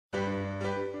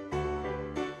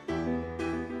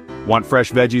Want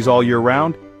fresh veggies all year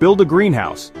round? Build a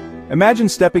greenhouse. Imagine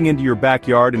stepping into your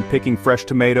backyard and picking fresh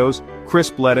tomatoes,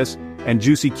 crisp lettuce, and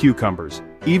juicy cucumbers,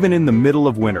 even in the middle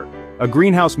of winter. A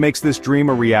greenhouse makes this dream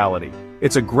a reality.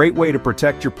 It's a great way to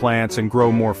protect your plants and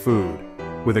grow more food.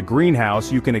 With a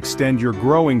greenhouse, you can extend your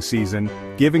growing season,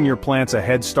 giving your plants a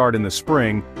head start in the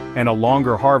spring and a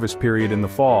longer harvest period in the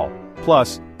fall.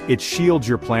 Plus, it shields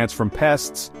your plants from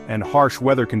pests and harsh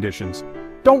weather conditions.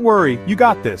 Don't worry, you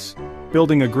got this.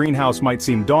 Building a greenhouse might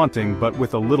seem daunting, but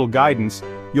with a little guidance,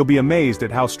 you'll be amazed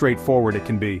at how straightforward it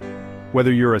can be.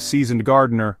 Whether you're a seasoned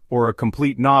gardener or a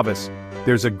complete novice,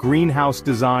 there's a greenhouse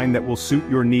design that will suit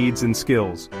your needs and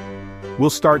skills. We'll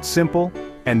start simple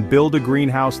and build a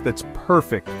greenhouse that's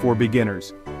perfect for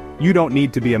beginners. You don't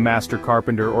need to be a master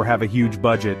carpenter or have a huge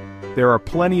budget. There are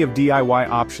plenty of DIY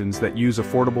options that use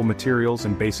affordable materials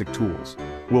and basic tools.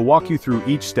 We'll walk you through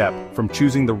each step, from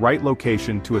choosing the right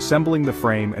location to assembling the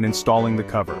frame and installing the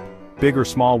cover. Big or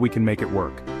small, we can make it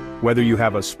work. Whether you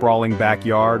have a sprawling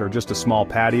backyard or just a small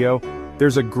patio,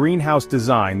 there's a greenhouse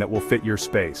design that will fit your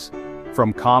space.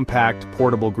 From compact,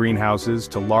 portable greenhouses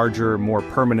to larger, more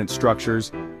permanent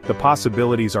structures, the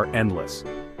possibilities are endless.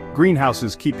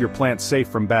 Greenhouses keep your plants safe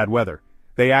from bad weather.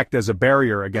 They act as a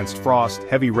barrier against frost,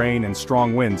 heavy rain, and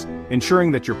strong winds,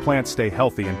 ensuring that your plants stay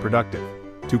healthy and productive.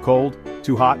 Too cold?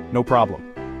 Too hot? No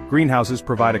problem. Greenhouses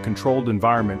provide a controlled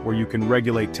environment where you can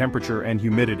regulate temperature and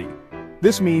humidity.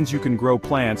 This means you can grow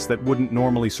plants that wouldn't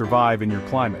normally survive in your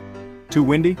climate. Too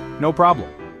windy? No problem.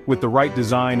 With the right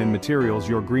design and materials,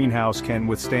 your greenhouse can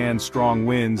withstand strong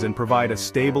winds and provide a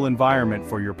stable environment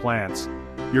for your plants.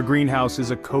 Your greenhouse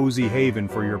is a cozy haven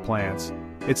for your plants.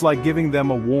 It's like giving them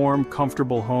a warm,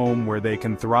 comfortable home where they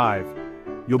can thrive.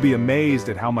 You'll be amazed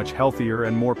at how much healthier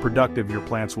and more productive your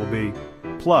plants will be.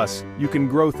 Plus, you can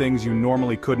grow things you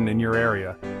normally couldn't in your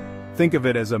area. Think of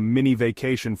it as a mini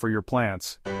vacation for your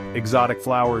plants. Exotic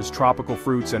flowers, tropical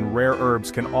fruits, and rare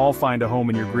herbs can all find a home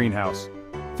in your greenhouse.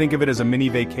 Think of it as a mini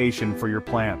vacation for your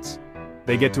plants.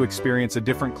 They get to experience a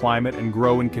different climate and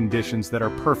grow in conditions that are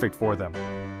perfect for them.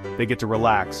 They get to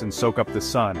relax and soak up the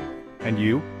sun. And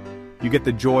you? You get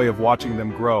the joy of watching them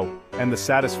grow, and the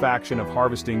satisfaction of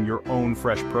harvesting your own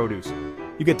fresh produce.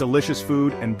 You get delicious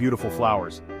food and beautiful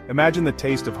flowers. Imagine the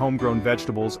taste of homegrown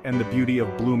vegetables and the beauty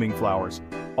of blooming flowers,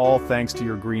 all thanks to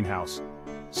your greenhouse.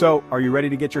 So, are you ready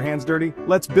to get your hands dirty?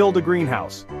 Let's build a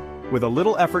greenhouse. With a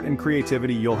little effort and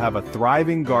creativity, you'll have a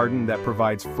thriving garden that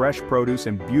provides fresh produce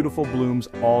and beautiful blooms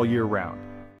all year round.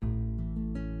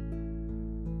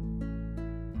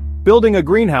 Building a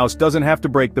greenhouse doesn't have to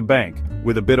break the bank.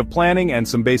 With a bit of planning and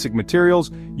some basic materials,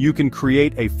 you can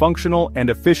create a functional and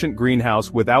efficient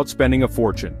greenhouse without spending a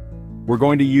fortune. We're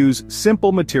going to use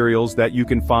simple materials that you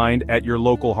can find at your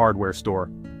local hardware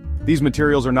store. These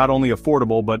materials are not only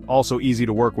affordable but also easy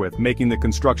to work with, making the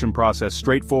construction process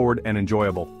straightforward and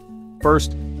enjoyable.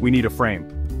 First, we need a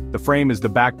frame. The frame is the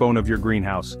backbone of your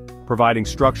greenhouse, providing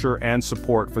structure and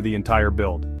support for the entire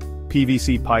build.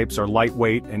 PVC pipes are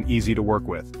lightweight and easy to work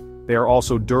with. They are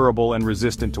also durable and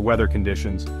resistant to weather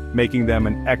conditions, making them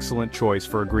an excellent choice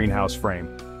for a greenhouse frame.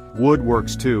 Wood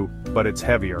works too, but it's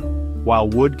heavier. While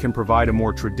wood can provide a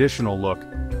more traditional look,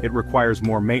 it requires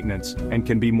more maintenance and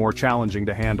can be more challenging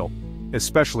to handle,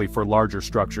 especially for larger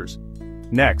structures.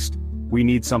 Next, we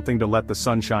need something to let the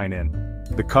sunshine in.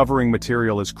 The covering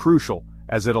material is crucial,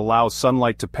 as it allows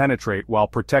sunlight to penetrate while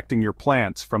protecting your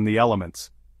plants from the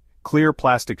elements. Clear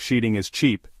plastic sheeting is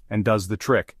cheap and does the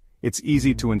trick. It's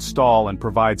easy to install and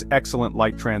provides excellent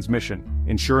light transmission,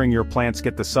 ensuring your plants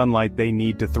get the sunlight they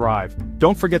need to thrive.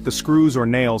 Don't forget the screws or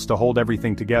nails to hold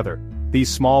everything together.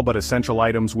 These small but essential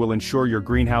items will ensure your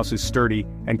greenhouse is sturdy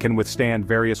and can withstand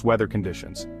various weather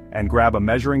conditions. And grab a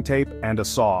measuring tape and a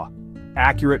saw.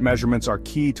 Accurate measurements are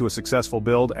key to a successful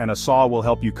build, and a saw will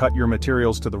help you cut your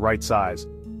materials to the right size.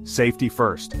 Safety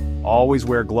first. Always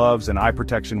wear gloves and eye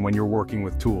protection when you're working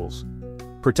with tools.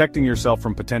 Protecting yourself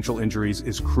from potential injuries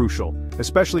is crucial,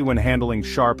 especially when handling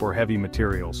sharp or heavy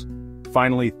materials.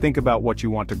 Finally, think about what you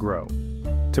want to grow.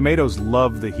 Tomatoes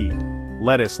love the heat.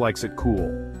 Lettuce likes it cool.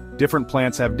 Different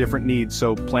plants have different needs,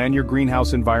 so plan your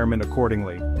greenhouse environment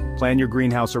accordingly. Plan your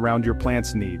greenhouse around your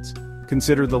plants' needs.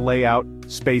 Consider the layout,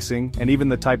 spacing, and even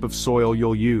the type of soil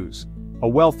you'll use. A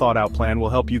well-thought-out plan will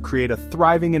help you create a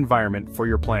thriving environment for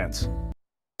your plants.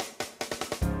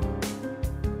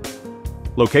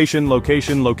 Location,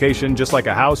 location, location. Just like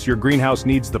a house, your greenhouse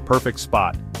needs the perfect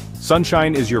spot.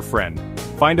 Sunshine is your friend.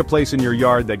 Find a place in your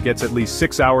yard that gets at least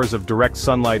 6 hours of direct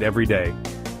sunlight every day.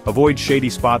 Avoid shady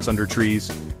spots under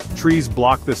trees. Trees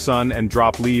block the sun and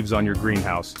drop leaves on your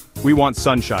greenhouse. We want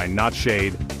sunshine, not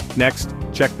shade. Next,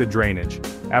 check the drainage.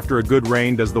 After a good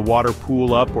rain, does the water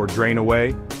pool up or drain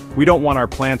away? We don't want our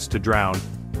plants to drown.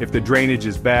 If the drainage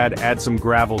is bad, add some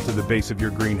gravel to the base of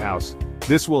your greenhouse.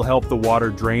 This will help the water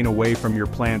drain away from your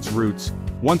plant's roots.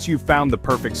 Once you've found the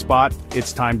perfect spot,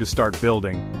 it's time to start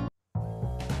building.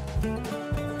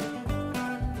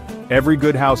 Every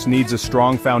good house needs a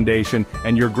strong foundation,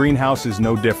 and your greenhouse is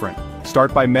no different.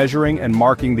 Start by measuring and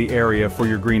marking the area for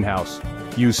your greenhouse.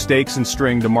 Use stakes and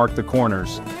string to mark the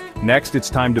corners. Next, it's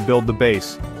time to build the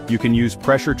base. You can use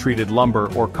pressure-treated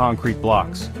lumber or concrete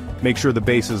blocks. Make sure the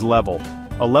base is level.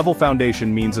 A level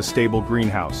foundation means a stable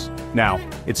greenhouse. Now,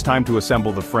 it's time to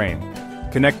assemble the frame.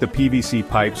 Connect the PVC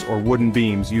pipes or wooden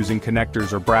beams using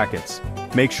connectors or brackets.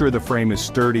 Make sure the frame is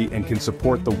sturdy and can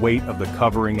support the weight of the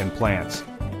covering and plants.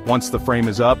 Once the frame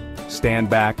is up, stand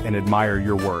back and admire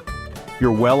your work.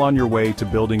 You're well on your way to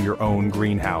building your own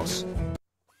greenhouse.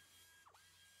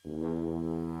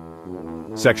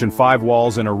 Section 5: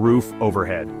 Walls and a roof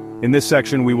overhead. In this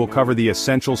section we will cover the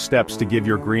essential steps to give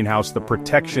your greenhouse the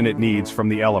protection it needs from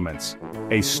the elements.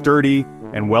 A sturdy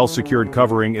and well-secured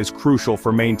covering is crucial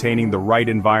for maintaining the right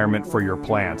environment for your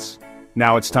plants.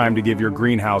 Now it's time to give your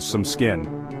greenhouse some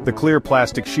skin. The clear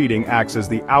plastic sheeting acts as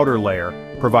the outer layer,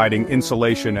 providing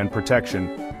insulation and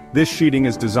protection. This sheeting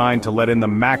is designed to let in the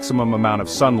maximum amount of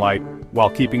sunlight while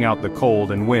keeping out the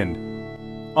cold and wind.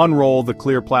 Unroll the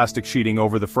clear plastic sheeting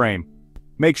over the frame.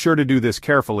 Make sure to do this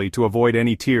carefully to avoid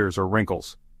any tears or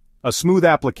wrinkles. A smooth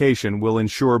application will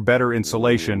ensure better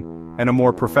insulation and a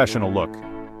more professional look.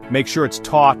 Make sure it's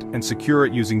taut and secure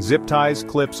it using zip ties,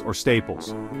 clips, or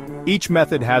staples. Each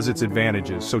method has its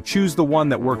advantages, so choose the one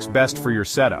that works best for your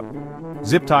setup.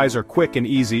 Zip ties are quick and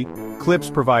easy, clips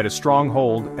provide a strong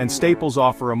hold, and staples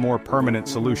offer a more permanent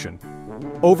solution.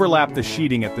 Overlap the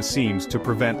sheeting at the seams to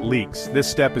prevent leaks. This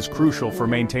step is crucial for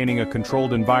maintaining a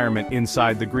controlled environment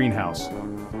inside the greenhouse.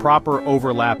 Proper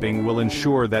overlapping will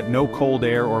ensure that no cold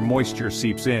air or moisture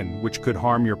seeps in, which could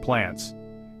harm your plants.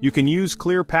 You can use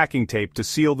clear packing tape to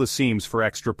seal the seams for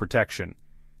extra protection.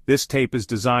 This tape is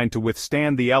designed to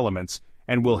withstand the elements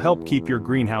and will help keep your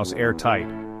greenhouse airtight.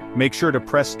 Make sure to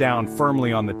press down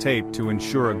firmly on the tape to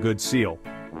ensure a good seal.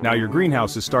 Now your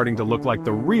greenhouse is starting to look like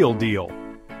the real deal.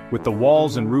 With the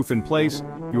walls and roof in place,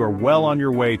 you are well on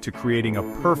your way to creating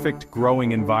a perfect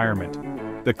growing environment.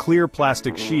 The clear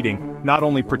plastic sheeting not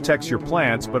only protects your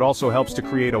plants but also helps to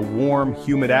create a warm,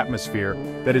 humid atmosphere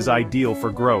that is ideal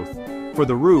for growth. For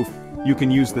the roof, you can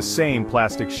use the same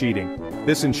plastic sheeting.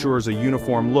 This ensures a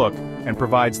uniform look and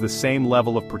provides the same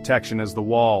level of protection as the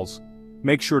walls.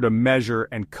 Make sure to measure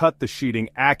and cut the sheeting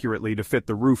accurately to fit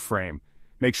the roof frame.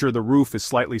 Make sure the roof is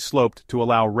slightly sloped to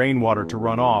allow rainwater to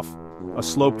run off. A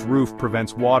sloped roof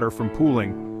prevents water from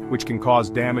pooling, which can cause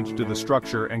damage to the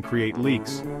structure and create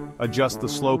leaks. Adjust the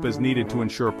slope as needed to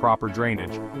ensure proper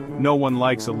drainage. No one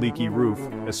likes a leaky roof,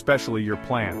 especially your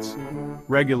plants.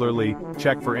 Regularly,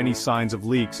 check for any signs of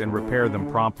leaks and repair them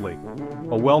promptly.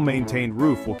 A well-maintained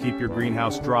roof will keep your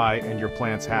greenhouse dry and your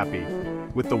plants happy.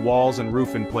 With the walls and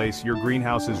roof in place, your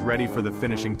greenhouse is ready for the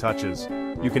finishing touches.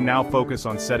 You can now focus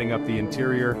on setting up the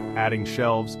interior, adding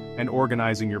shelves, and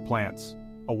organizing your plants.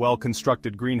 A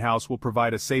well-constructed greenhouse will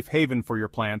provide a safe haven for your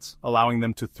plants, allowing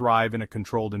them to thrive in a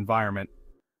controlled environment.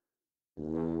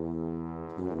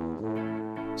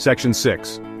 Section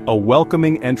 6. A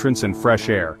welcoming entrance and fresh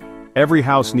air. Every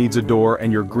house needs a door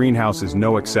and your greenhouse is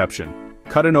no exception.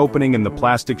 Cut an opening in the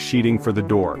plastic sheeting for the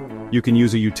door. You can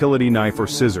use a utility knife or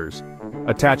scissors.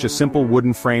 Attach a simple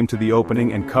wooden frame to the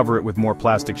opening and cover it with more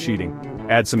plastic sheeting.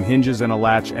 Add some hinges and a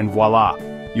latch and voila!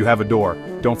 You have a door.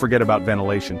 Don't forget about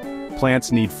ventilation.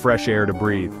 Plants need fresh air to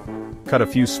breathe. Cut a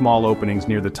few small openings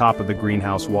near the top of the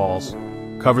greenhouse walls.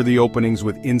 Cover the openings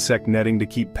with insect netting to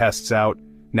keep pests out.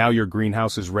 Now your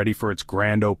greenhouse is ready for its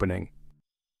grand opening.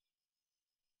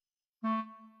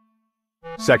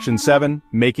 Section 7.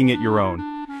 Making it your own.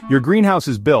 Your greenhouse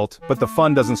is built, but the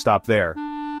fun doesn't stop there.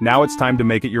 Now it's time to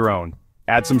make it your own.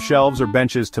 Add some shelves or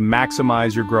benches to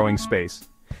maximize your growing space.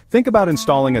 Think about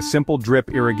installing a simple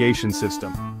drip irrigation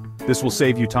system. This will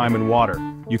save you time and water.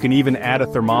 You can even add a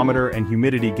thermometer and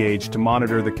humidity gauge to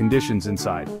monitor the conditions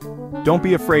inside. Don't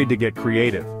be afraid to get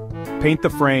creative. Paint the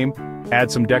frame,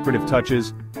 add some decorative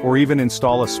touches, or even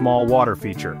install a small water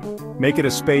feature. Make it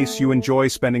a space you enjoy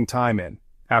spending time in.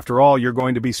 After all, you're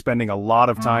going to be spending a lot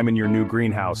of time in your new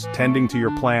greenhouse, tending to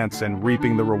your plants and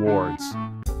reaping the rewards.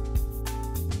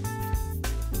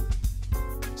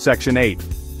 Section 8.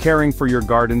 Caring for your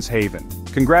garden's haven.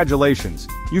 Congratulations,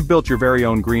 you've built your very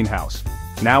own greenhouse.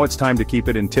 Now it's time to keep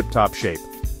it in tip-top shape.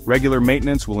 Regular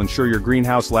maintenance will ensure your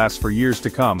greenhouse lasts for years to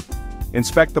come.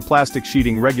 Inspect the plastic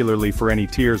sheeting regularly for any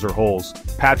tears or holes.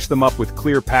 Patch them up with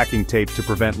clear packing tape to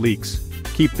prevent leaks.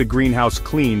 Keep the greenhouse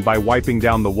clean by wiping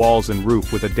down the walls and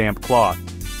roof with a damp cloth.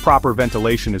 Proper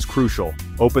ventilation is crucial.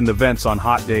 Open the vents on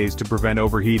hot days to prevent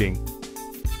overheating.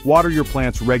 Water your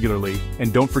plants regularly,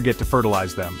 and don't forget to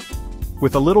fertilize them.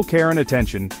 With a little care and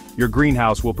attention, your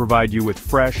greenhouse will provide you with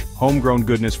fresh, homegrown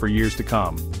goodness for years to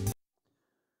come.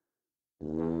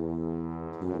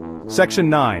 Section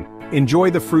 9.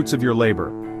 Enjoy the fruits of your labor.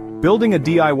 Building a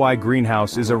DIY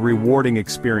greenhouse is a rewarding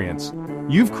experience.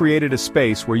 You've created a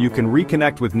space where you can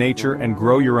reconnect with nature and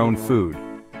grow your own food.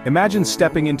 Imagine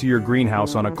stepping into your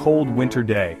greenhouse on a cold winter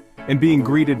day and being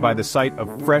greeted by the sight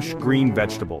of fresh green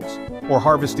vegetables, or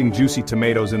harvesting juicy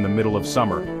tomatoes in the middle of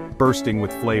summer, bursting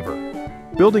with flavor.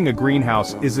 Building a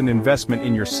greenhouse is an investment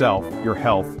in yourself, your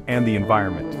health, and the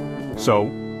environment. So,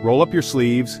 roll up your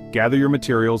sleeves, gather your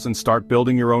materials, and start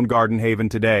building your own garden haven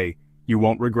today. You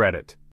won't regret it.